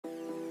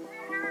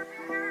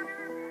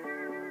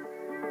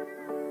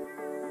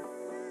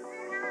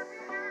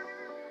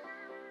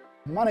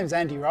My name is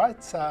Andy Wright,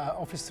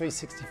 Office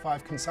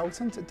 365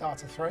 consultant at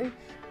Data3.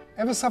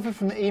 Ever suffered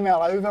from email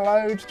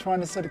overload, trying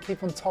to sort of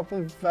keep on top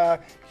of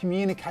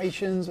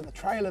communications with a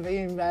trail of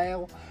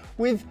email?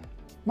 With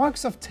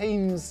Microsoft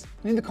Teams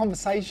and in the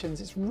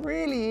conversations, it's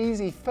really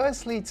easy,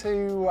 firstly,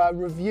 to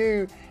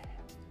review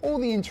all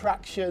the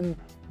interaction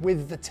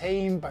with the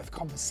team, both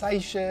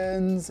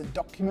conversations and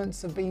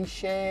documents have been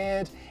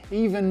shared,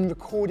 even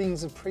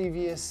recordings of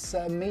previous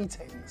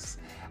meetings.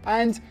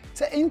 And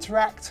to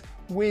interact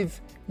with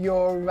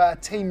your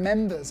team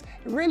members,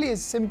 it really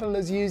is simple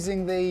as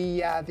using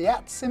the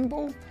 @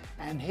 symbol.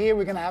 And here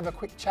we're going to have a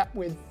quick chat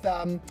with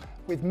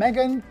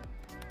Megan.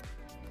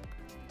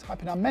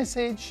 Type in our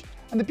message.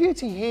 And the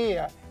beauty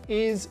here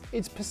is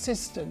it's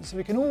persistent, so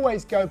we can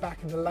always go back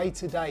at a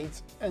later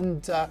date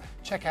and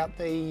check out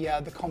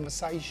the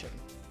conversation.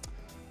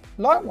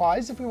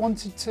 Likewise, if we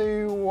wanted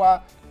to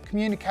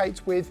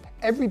communicate with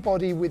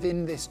everybody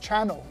within this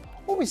channel,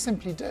 all we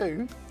simply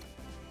do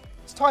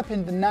is type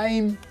in the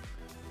name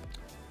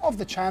of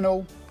the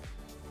channel,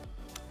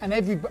 and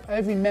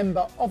every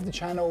member of the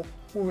channel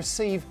will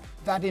receive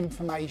that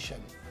information.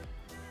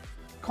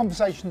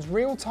 Conversations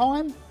real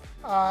time.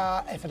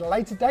 If at a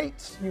later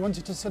date you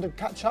wanted to sort of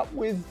catch up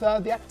with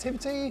the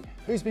activity,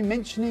 who's been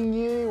mentioning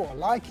you or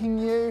liking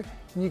you,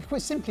 and you can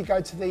simply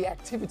go to the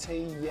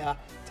activity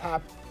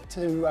tab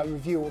to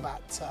review all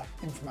that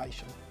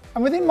information.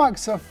 And within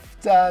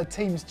Microsoft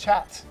Teams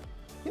chat,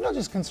 you're not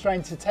just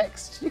constrained to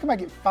text, you can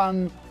make it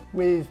fun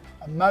with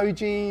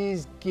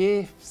emojis,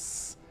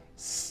 GIFs,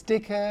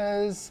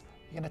 stickers.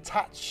 You can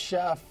attach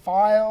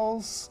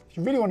files. If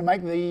you really want to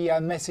make the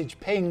message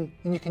ping,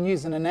 then you can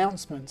use an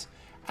announcement.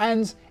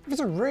 And if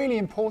it's a really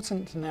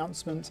important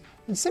announcement,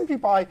 then simply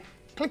by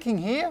clicking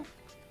here,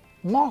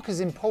 mark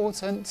as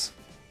important,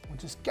 or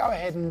just go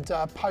ahead and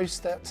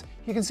post it,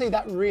 you can see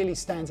that really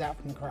stands out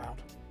from the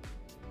crowd.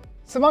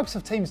 So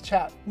Microsoft Teams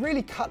chat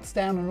really cuts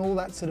down on all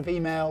that sort of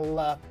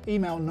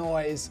email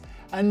noise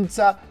and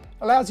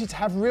allows you to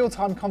have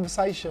real-time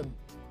conversation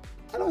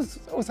and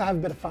also have a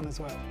bit of fun as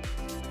well.